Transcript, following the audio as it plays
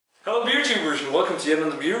Hello beer tubers and welcome to yet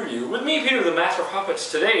another beer review. With me, Peter, the Master of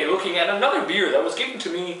Puppets, today looking at another beer that was given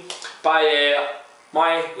to me by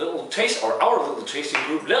my little taste, or our little tasting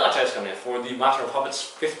group, Lilla Taskamne, for the Master of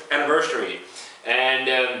Puppets 5th anniversary.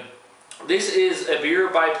 And this is a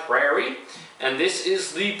beer by Prairie, and this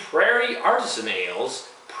is the Prairie Artisan Ales,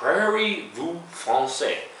 Prairie Vous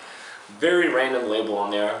Francais. Very random label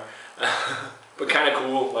on there, but kind of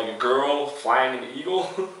cool, like a girl flying an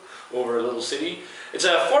eagle over a little city. It's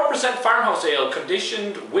a 4% farmhouse ale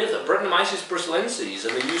conditioned with Brettanomyces bruxellensis,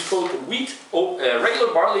 and they use both wheat,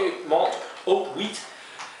 regular barley malt, oat wheat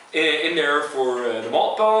in there for the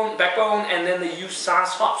malt backbone, and then they use Saaz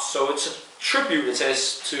hops. So it's a tribute, it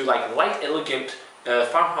says, to like light, elegant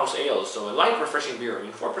farmhouse ales. So a light, refreshing beer. I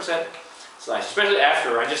mean, 4%. It's nice, especially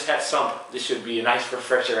after I just had some. This should be a nice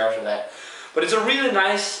refresher after that. But it's a really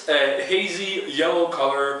nice hazy yellow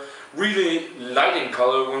color, really light in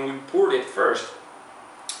color. When we poured it first,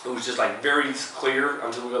 it was just like very clear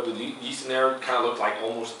until we got the yeast in there. It kind of looked like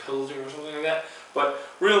almost Pilsner or something like that. But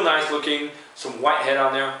real nice looking, some white head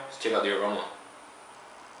on there. Let's check out the aroma.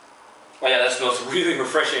 Oh yeah, that smells really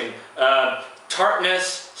refreshing.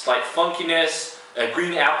 Tartness, slight funkiness,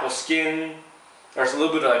 green apple skin. There's a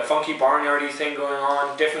little bit of like funky barnyardy thing going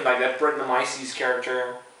on. Definitely like that Brettanomyces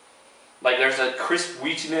character. Like there's a crisp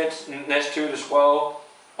wheatiness to it as well.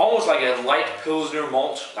 Almost like a light Pilsner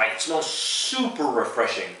malt. Like it smells super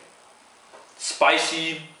refreshing.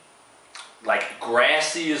 Spicy, like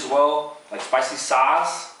grassy as well. Like spicy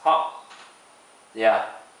Saaz hop. Yeah.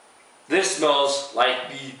 This smells like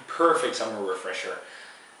the perfect summer refresher.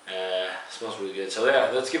 Smells really good. So yeah,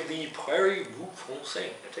 let's give the Prairie Vous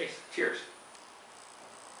Francais a taste. Cheers.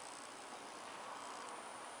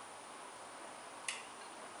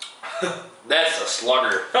 That's a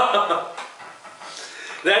slugger.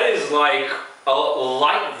 That is like a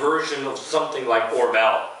light version of something like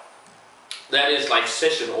Orval. That is like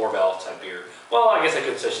session Orval type beer. Well, I guess I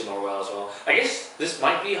could session Orval as well. I guess this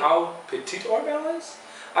might be how Petite Orval is.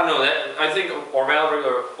 I don't know that. I think Orval,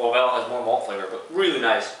 regular Orval, has more malt flavor, but really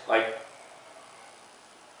nice. Like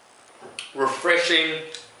refreshing,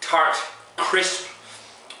 tart, crisp.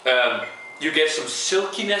 You get some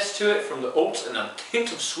silkiness to it from the oats and a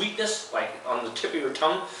hint of sweetness, like on the tip of your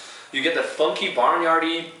tongue. You get the funky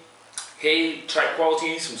barnyardy hay type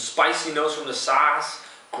qualities, some spicy notes from the Saaz,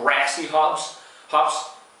 grassy hops.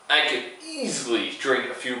 I could easily drink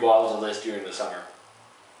a few bottles of this during the summer.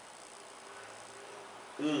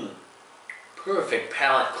 Perfect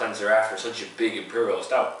palate cleanser after such a big imperial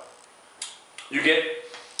stout. You get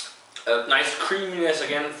a nice creaminess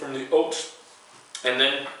again from the oats, and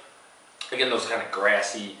then again those kind of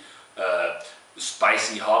grassy,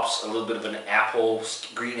 spicy hops, a little bit of an apple,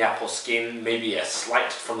 green apple skin, maybe a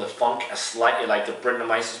slight from the funk, a slight like the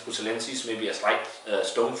Brettanomyces bruxellensis, maybe a slight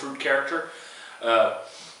stone fruit character.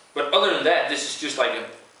 But other than that, this is just like a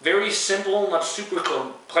very simple, not super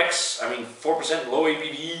complex. I mean, 4% low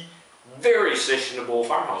ABV, very sessionable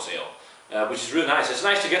farmhouse ale, which is really nice. It's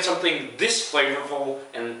nice to get something this flavorful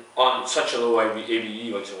and on such a low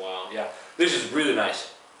ABV once in a while. Yeah, this is really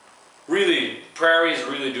nice. Really, Prairie is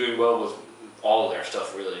really doing well with all of their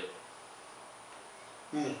stuff, really.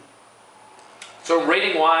 So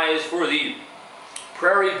rating wise for the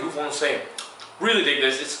Prairie Vous Francais, really dig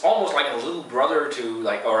this. It's almost like a little brother to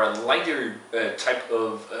like, or a lighter type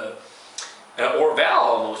of Orval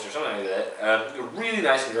almost, or something like that. Really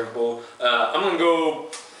nice and drinkable. I'm gonna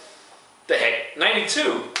go, the heck,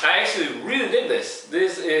 92. I actually really dig this.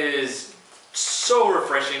 This is so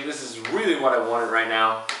refreshing. This is really what I wanted right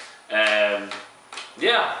now.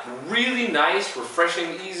 Yeah, really nice,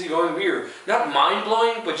 refreshing, easygoing beer. Not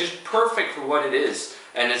mind-blowing, but just perfect for what it is.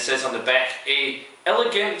 And it says on the back, a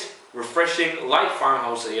elegant, refreshing, light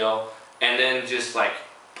farmhouse ale, and then just like,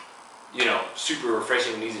 you know, super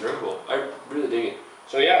refreshing and easy drinkable. I really dig it.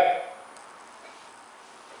 So yeah,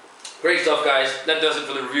 great stuff, guys. That does it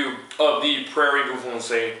for the review of the Prairie Vous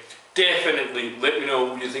Francais. Definitely let me know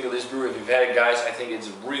what you think of this brew if you've had it, guys. I think it's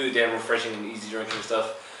really damn refreshing and easy drinking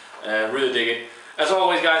stuff. Really dig it. As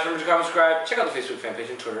always, guys, remember to comment, subscribe, check out the Facebook fan page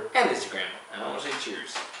and Twitter and Instagram. And I want to say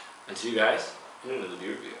cheers. And see you guys in another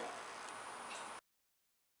beer review.